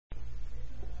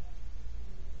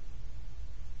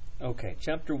Okay,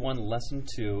 Chapter 1, Lesson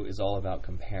 2 is all about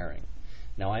comparing.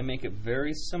 Now I make it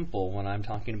very simple when I'm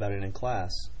talking about it in class.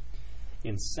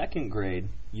 In second grade,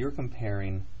 you're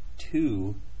comparing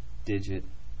two-digit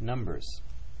numbers.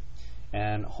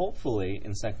 And hopefully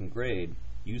in second grade,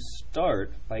 you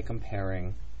start by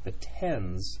comparing the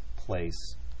tens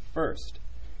place first.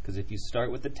 Because if you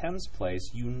start with the tens place,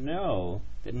 you know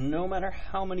that no matter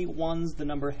how many ones the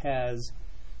number has,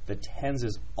 the tens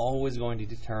is always going to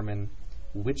determine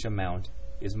which amount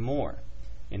is more.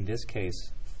 In this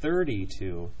case,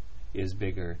 32 is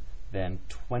bigger than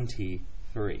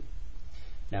 23.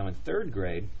 Now in third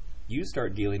grade, you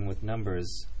start dealing with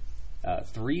numbers,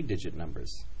 three-digit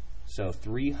numbers. So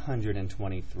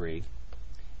 323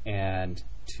 and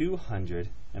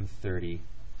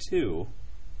 232.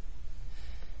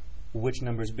 Which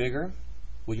number is bigger?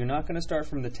 Well, you're not going to start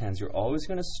from the tens. You're always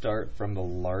going to start from the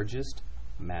largest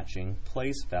matching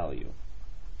place value.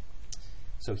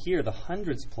 So here, the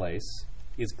hundreds place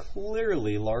is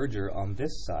clearly larger on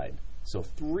this side. So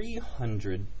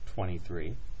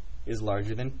 323 is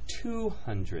larger than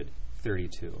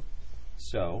 232.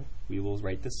 So we will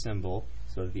write the symbol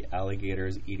so that the alligator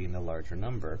is eating the larger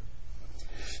number.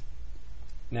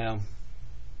 Now,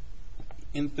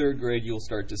 in third grade, you'll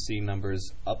start to see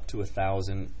numbers up to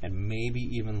 1,000 and maybe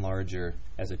even larger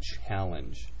as a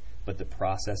challenge. But the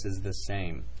process is the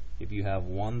same. If you have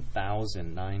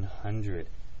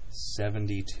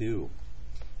 1,972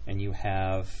 and you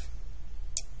have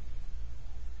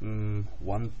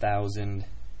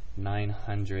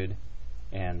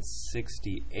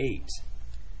 1,968,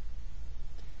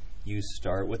 you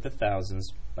start with the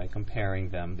thousands by comparing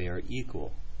them. They are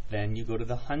equal. Then you go to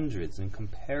the hundreds and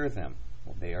compare them.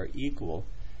 Well, they are equal.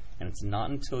 And it's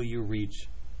not until you reach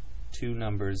two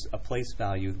numbers, a place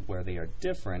value where they are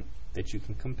different, that you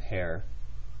can compare,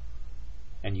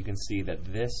 and you can see that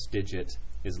this digit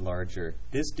is larger.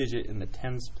 This digit in the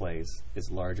tens place is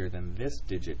larger than this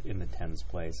digit in the tens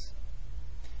place.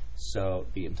 So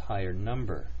the entire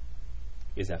number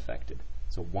is affected.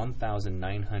 So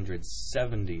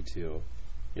 1,972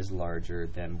 is larger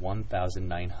than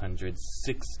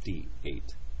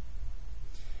 1,968.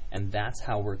 And that's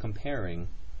how we're comparing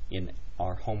in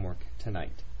our homework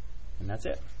tonight. And that's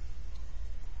it.